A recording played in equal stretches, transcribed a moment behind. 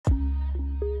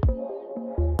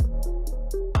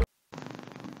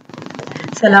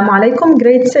Assalamu alaikum,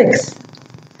 grade 6.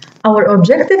 Our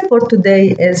objective for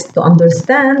today is to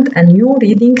understand a new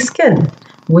reading skill,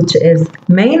 which is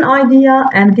main idea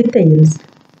and details.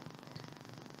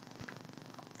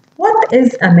 What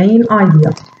is a main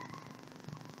idea?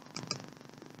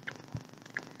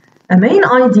 A main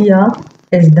idea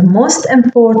is the most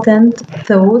important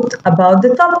thought about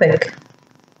the topic.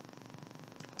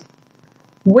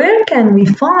 Where can we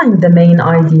find the main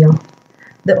idea?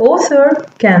 The author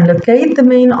can locate the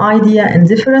main idea in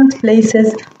different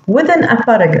places within a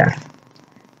paragraph.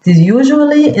 It is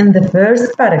usually in the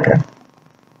first paragraph.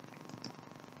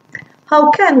 How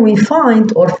can we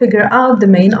find or figure out the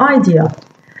main idea?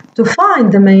 To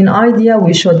find the main idea,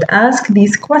 we should ask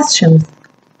these questions.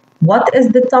 What is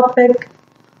the topic?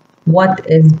 What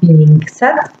is being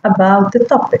said about the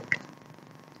topic?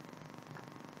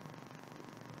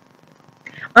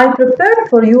 I prepared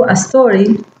for you a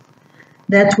story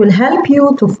that will help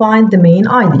you to find the main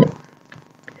idea.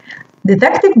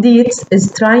 Detective Dietz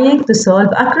is trying to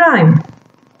solve a crime.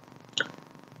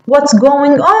 What's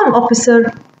going on,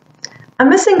 officer? A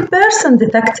missing person,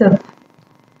 detective.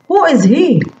 Who is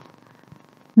he?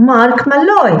 Mark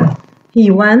Malloy. He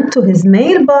went to his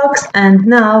mailbox and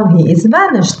now he is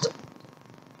vanished.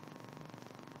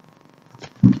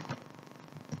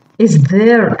 Is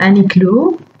there any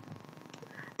clue?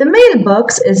 The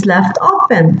mailbox is left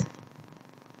open.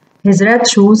 His red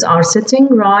shoes are sitting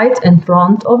right in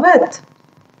front of it.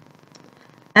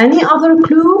 Any other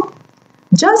clue?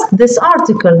 Just this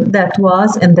article that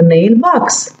was in the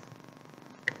mailbox.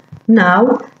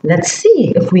 Now, let's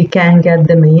see if we can get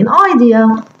the main idea.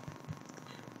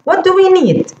 What do we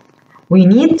need? We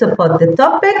need to put the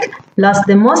topic plus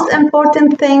the most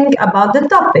important thing about the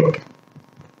topic.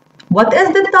 What is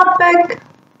the topic?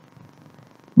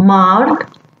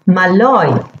 Mark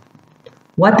Malloy.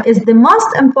 What is the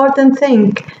most important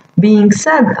thing being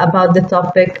said about the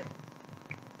topic?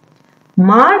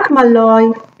 Mark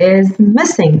Malloy is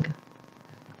missing.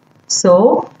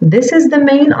 So, this is the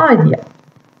main idea.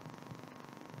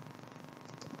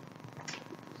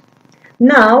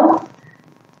 Now,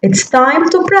 it's time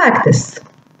to practice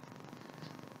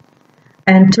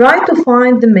and try to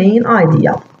find the main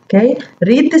idea. Okay?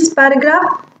 Read this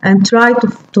paragraph and try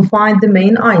to find the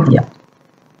main idea.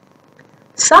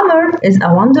 Summer is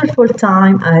a wonderful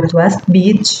time at West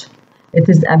Beach. It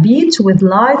is a beach with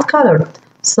light-colored,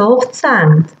 soft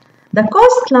sand. The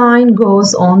coastline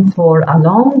goes on for a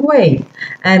long way,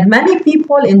 and many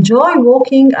people enjoy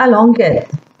walking along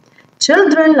it.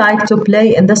 Children like to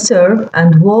play in the surf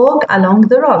and walk along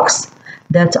the rocks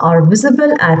that are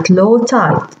visible at low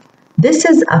tide. This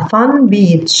is a fun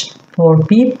beach for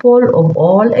people of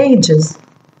all ages.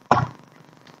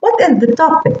 What is the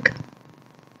topic?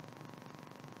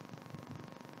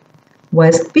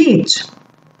 West Beach.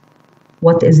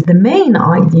 What is the main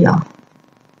idea?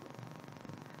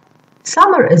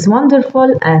 Summer is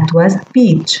wonderful at West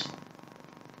Beach.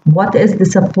 What is the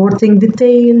supporting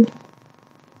detail?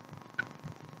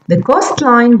 The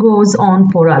coastline goes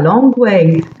on for a long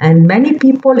way and many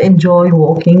people enjoy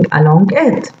walking along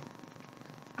it.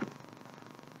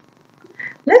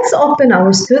 Let's open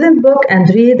our student book and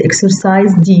read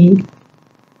exercise D.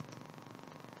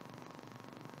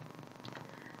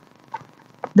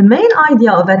 The main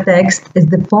idea of a text is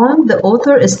the point the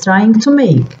author is trying to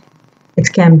make.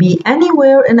 It can be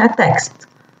anywhere in a text,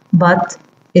 but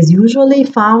is usually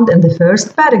found in the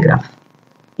first paragraph.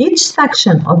 Each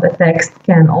section of a text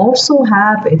can also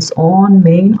have its own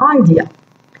main idea.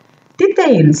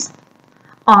 Details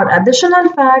are additional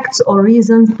facts or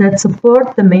reasons that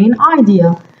support the main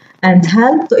idea and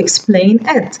help to explain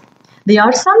it. They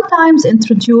are sometimes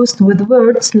introduced with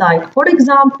words like, for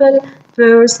example,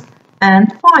 first,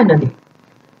 and finally.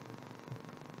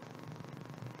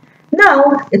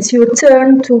 Now it's your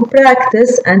turn to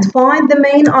practice and find the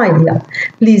main idea.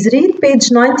 Please read page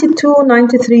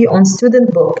 92-93 on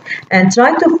student book and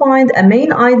try to find a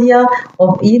main idea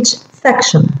of each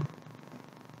section.